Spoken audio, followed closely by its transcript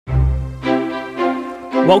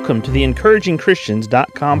Welcome to the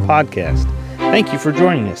EncouragingChristians.com podcast. Thank you for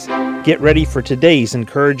joining us. Get ready for today's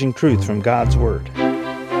encouraging truth from God's Word.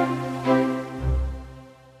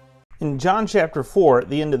 In John chapter 4, at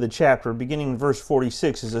the end of the chapter, beginning in verse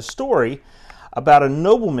 46, is a story about a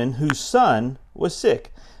nobleman whose son was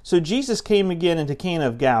sick. So Jesus came again into Cana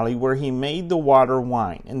of Galilee, where he made the water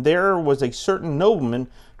wine. And there was a certain nobleman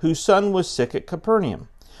whose son was sick at Capernaum.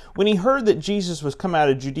 When he heard that Jesus was come out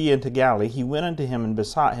of Judea into Galilee, he went unto him and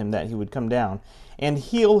besought him that he would come down and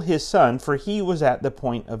heal his son, for he was at the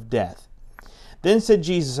point of death. Then said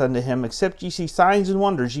Jesus unto him, Except ye see signs and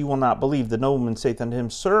wonders, ye will not believe. The nobleman saith unto him,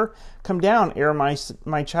 Sir, come down ere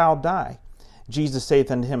my child die. Jesus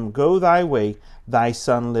saith unto him, Go thy way, thy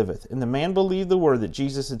son liveth. And the man believed the word that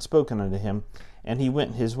Jesus had spoken unto him, and he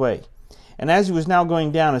went his way. And as he was now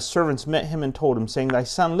going down, his servants met him and told him, saying, Thy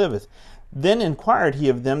son liveth. Then inquired he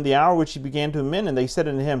of them the hour which he began to amend, and they said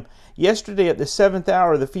unto him, Yesterday at the 7th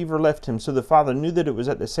hour the fever left him. So the father knew that it was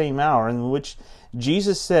at the same hour, in which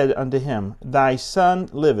Jesus said unto him, Thy son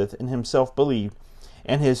liveth, and himself believed,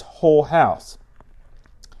 and his whole house.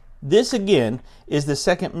 This again is the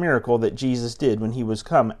second miracle that Jesus did when he was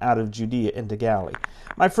come out of Judea into Galilee.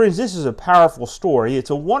 My friends, this is a powerful story.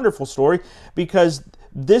 It's a wonderful story because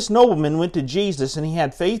this nobleman went to Jesus and he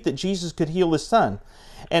had faith that Jesus could heal his son.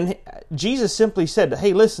 And Jesus simply said,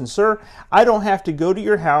 Hey, listen, sir, I don't have to go to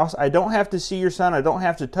your house. I don't have to see your son. I don't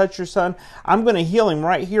have to touch your son. I'm going to heal him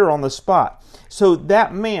right here on the spot. So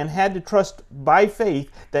that man had to trust by faith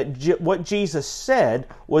that what Jesus said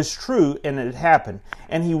was true and it had happened.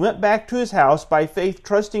 And he went back to his house by faith,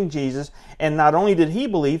 trusting Jesus. And not only did he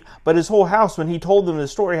believe, but his whole house, when he told them the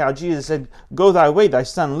story how Jesus said, Go thy way, thy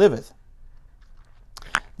son liveth.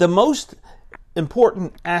 The most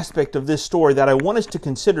important aspect of this story that I want us to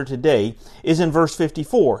consider today is in verse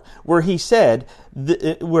 54, where he said,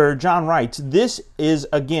 where John writes, this is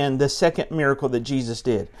again the second miracle that Jesus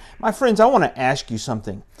did. My friends, I want to ask you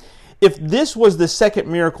something. If this was the second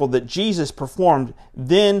miracle that Jesus performed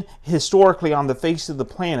then historically on the face of the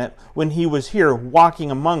planet when he was here walking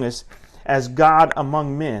among us as God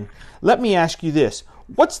among men, let me ask you this.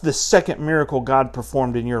 What's the second miracle God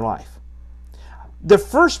performed in your life? The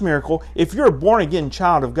first miracle, if you're a born-again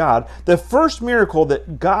child of God, the first miracle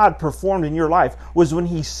that God performed in your life was when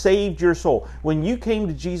He saved your soul. When you came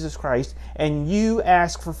to Jesus Christ and you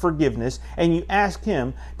asked for forgiveness and you asked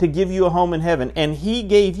Him to give you a home in heaven, and He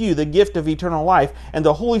gave you the gift of eternal life, and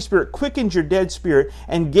the Holy Spirit quickened your dead spirit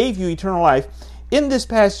and gave you eternal life. In this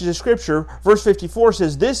passage of Scripture, verse 54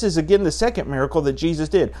 says, this is again the second miracle that Jesus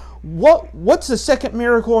did. What's the second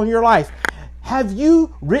miracle in your life? Have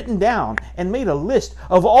you written down and made a list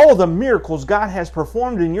of all the miracles God has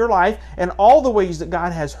performed in your life and all the ways that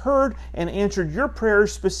God has heard and answered your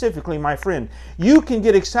prayers specifically, my friend? You can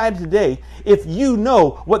get excited today if you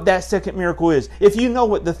know what that second miracle is, if you know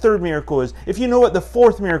what the third miracle is, if you know what the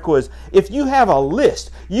fourth miracle is. If you have a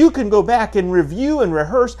list, you can go back and review and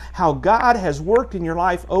rehearse how God has worked in your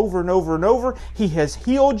life over and over and over. He has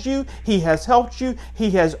healed you. He has helped you.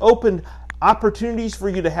 He has opened opportunities for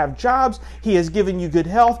you to have jobs. He has given you good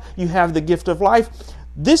health. You have the gift of life.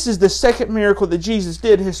 This is the second miracle that Jesus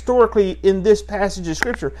did historically in this passage of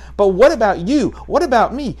Scripture. But what about you? What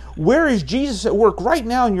about me? Where is Jesus at work right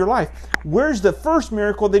now in your life? Where's the first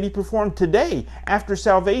miracle that He performed today after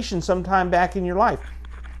salvation sometime back in your life?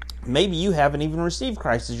 Maybe you haven't even received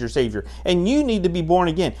Christ as your Savior, and you need to be born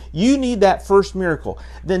again. You need that first miracle.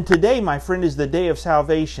 Then today, my friend, is the day of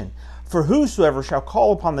salvation. For whosoever shall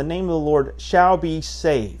call upon the name of the Lord shall be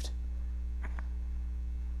saved.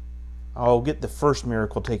 Oh, get the first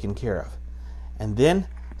miracle taken care of. And then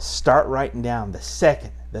start writing down the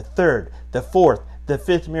second, the third, the fourth, the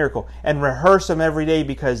fifth miracle, and rehearse them every day,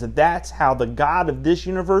 because that's how the God of this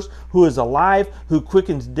universe, who is alive, who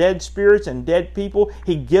quickens dead spirits and dead people,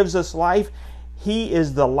 He gives us life. He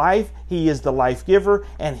is the life, He is the life giver,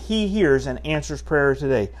 and He hears and answers prayer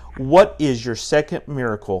today. What is your second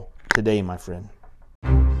miracle today, my friend?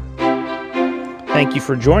 Thank you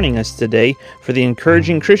for joining us today for the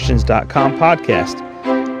EncouragingChristians.com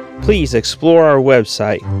podcast. Please explore our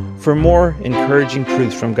website for more encouraging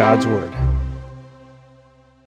truths from God's Word.